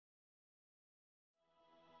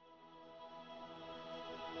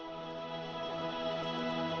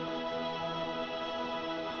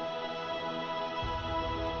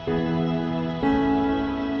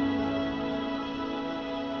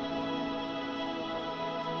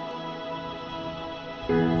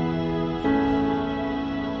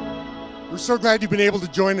We're so glad you've been able to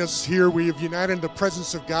join us here. We have united in the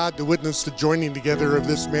presence of God to witness the joining together of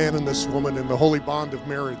this man and this woman in the holy bond of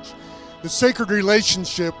marriage. The sacred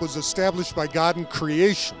relationship was established by God in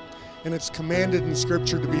creation, and it's commanded in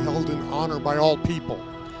Scripture to be held in honor by all people.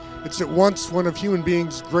 It's at once one of human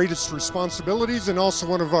beings' greatest responsibilities and also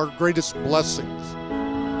one of our greatest blessings.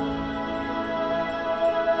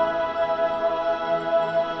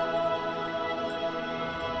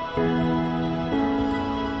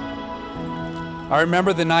 I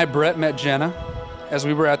remember the night Brett met Jenna as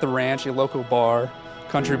we were at the ranch, a local bar,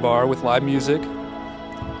 country bar with live music.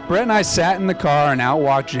 Brett and I sat in the car and out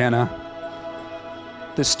walked Jenna,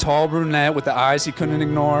 this tall brunette with the eyes he couldn't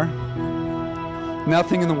ignore.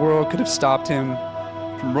 Nothing in the world could have stopped him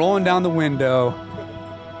from rolling down the window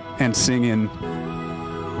and singing,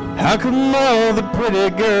 "How come all the pretty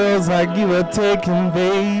girls like you are taken,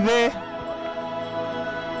 baby?"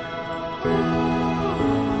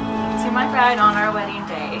 To my bride on our wedding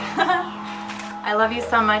day. I love you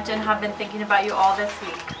so much and have been thinking about you all this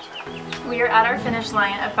week. We are at our finish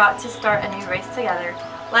line, about to start a new race together.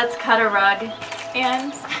 Let's cut a rug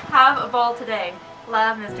and have a ball today.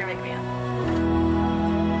 Love, Mr. McMahon.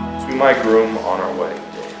 To my groom on our wedding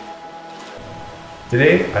day.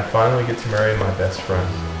 Today, I finally get to marry my best friend.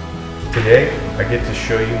 Today, I get to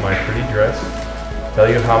show you my pretty dress, tell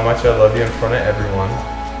you how much I love you in front of everyone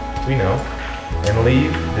we know, and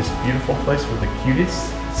leave this beautiful place with the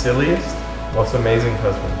cutest, silliest, most amazing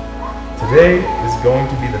husband. Today is going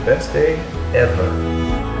to be the best day ever.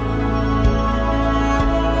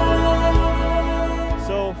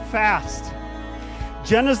 So fast.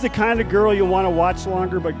 Jenna's the kind of girl you want to watch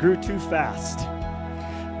longer but grew too fast.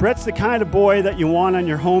 Brett's the kind of boy that you want on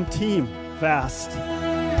your home team fast.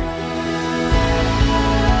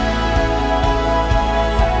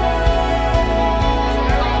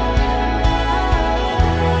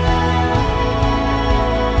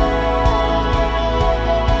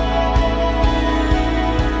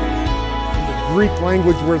 Greek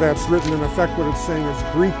language where that's written, in effect what it's saying is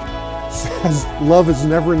Greek says love is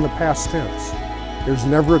never in the past tense. There's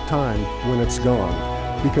never a time when it's gone,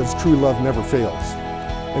 because true love never fails.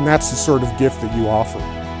 And that's the sort of gift that you offer.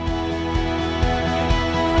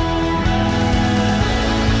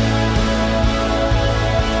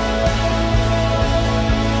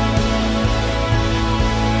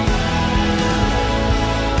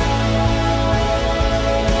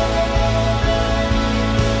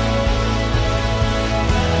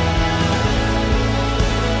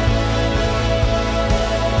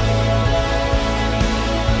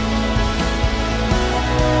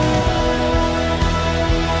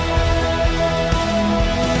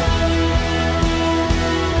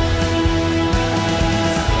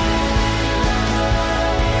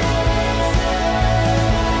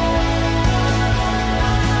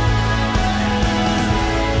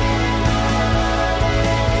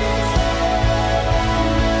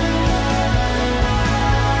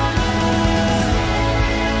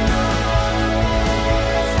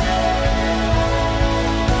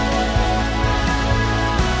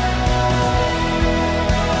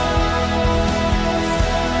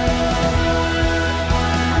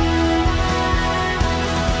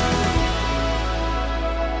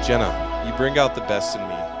 Jenna, you bring out the best in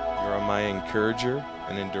me. You are my encourager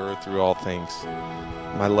and endurer through all things.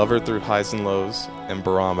 My lover through highs and lows and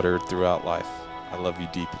barometer throughout life. I love you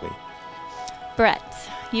deeply. Brett,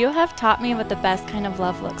 you have taught me what the best kind of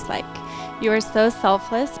love looks like. You are so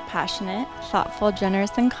selfless, passionate, thoughtful,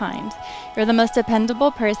 generous, and kind. You're the most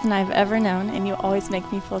dependable person I've ever known, and you always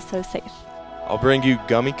make me feel so safe. I'll bring you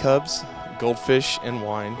gummy cubs, goldfish, and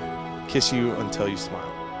wine. Kiss you until you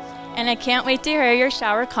smile. And I can't wait to hear your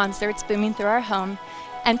shower concerts booming through our home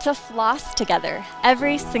and to floss together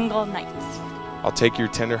every single night. I'll take your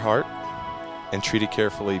tender heart and treat it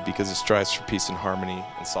carefully because it strives for peace and harmony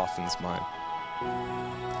and softens mine.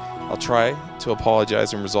 I'll try to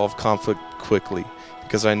apologize and resolve conflict quickly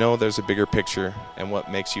because I know there's a bigger picture, and what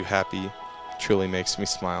makes you happy truly makes me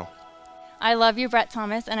smile. I love you, Brett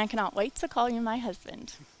Thomas, and I cannot wait to call you my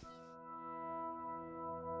husband.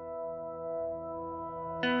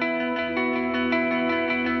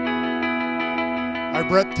 I,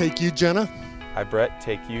 Brett, take you, Jenna, I, Brett,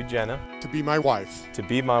 take you, Jenna, to be my wife, to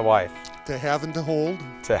be my wife, to have and to hold,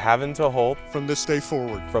 to have and to hold, from this day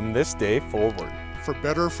forward, from this day forward, for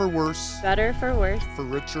better or for worse, Better for worse, for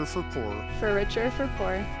richer or for poor, for richer or for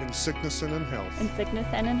poor, in sickness and in health, in sickness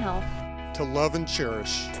and in health, to love and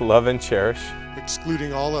cherish, to love and cherish,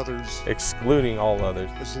 excluding all others, excluding all others,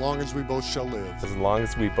 as long as we both shall live. as long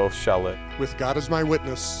as we both shall live. With God as my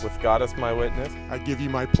witness, With God as my witness, I give you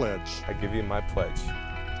my pledge. I give you my pledge.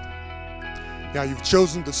 Now you've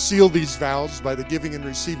chosen to seal these vows by the giving and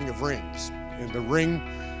receiving of rings. And the ring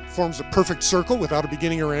forms a perfect circle without a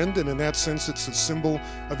beginning or end, and in that sense it's a symbol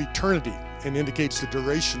of eternity and indicates the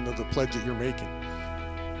duration of the pledge that you're making.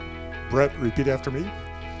 Brett, repeat after me.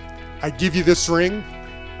 I give you this ring.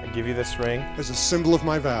 I give you this ring as a symbol of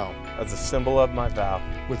my vow. as a symbol of my vow.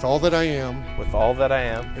 With all that I am. With all that I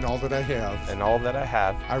am. And all that I have. And all that I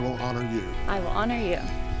have. I will honor you. I will honor you.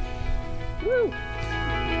 Woo!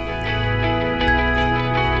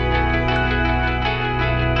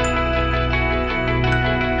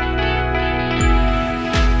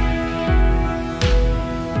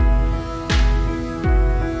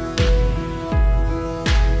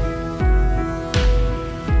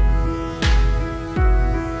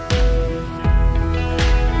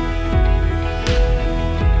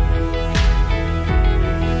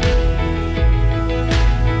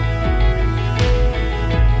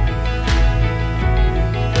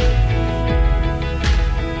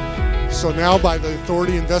 So now, by the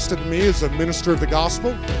authority invested in me as a minister of the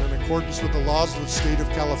gospel, and in accordance with the laws of the state of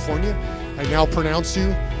California, I now pronounce you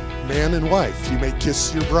man and wife. You may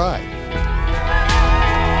kiss your bride.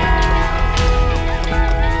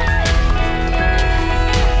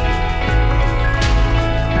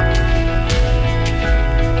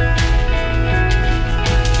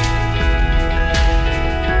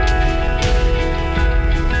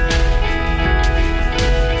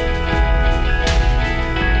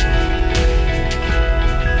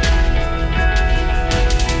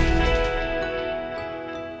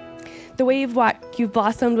 The way you've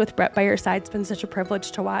blossomed with Brett by your side has been such a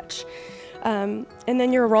privilege to watch. And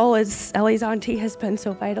then your role as Ellie's auntie has been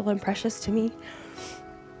so vital and precious to me.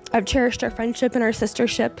 I've cherished our friendship and our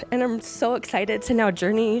sistership, and I'm so excited to now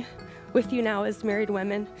journey with you now as married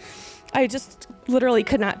women. I just literally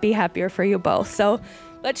could not be happier for you both. So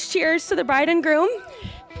let's cheers to the bride and groom,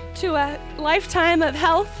 to a lifetime of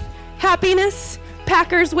health, happiness,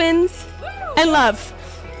 Packers wins, and love.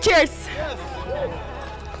 Cheers.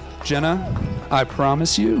 Jenna, I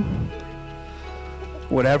promise you,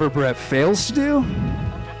 whatever Brett fails to do,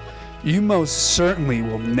 you most certainly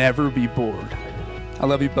will never be bored. I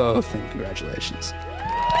love you both, and congratulations.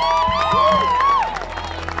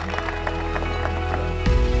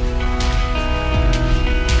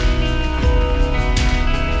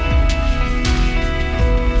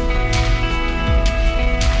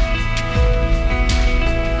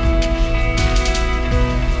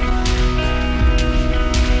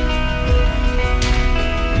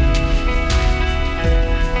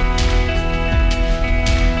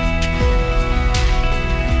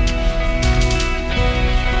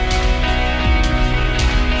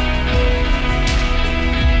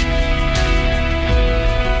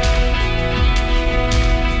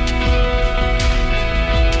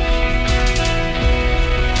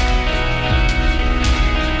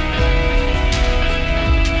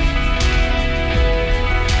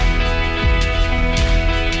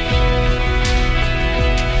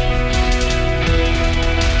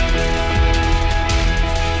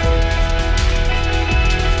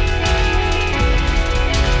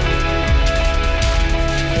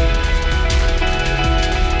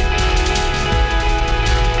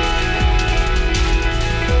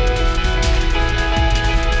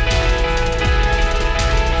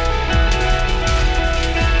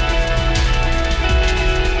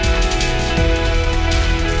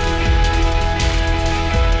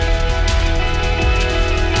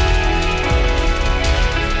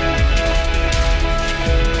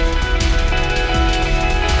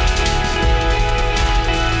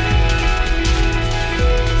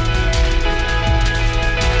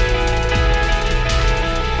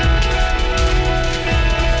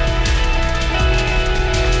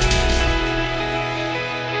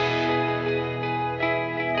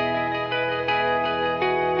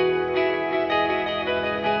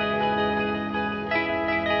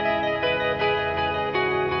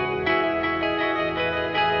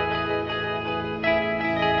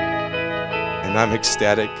 And I'm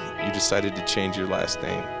ecstatic you decided to change your last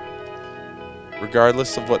name.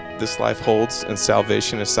 Regardless of what this life holds and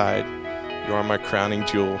salvation aside, you are my crowning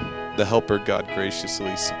jewel, the helper God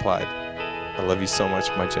graciously supplied. I love you so much,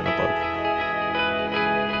 my Jenna Bug.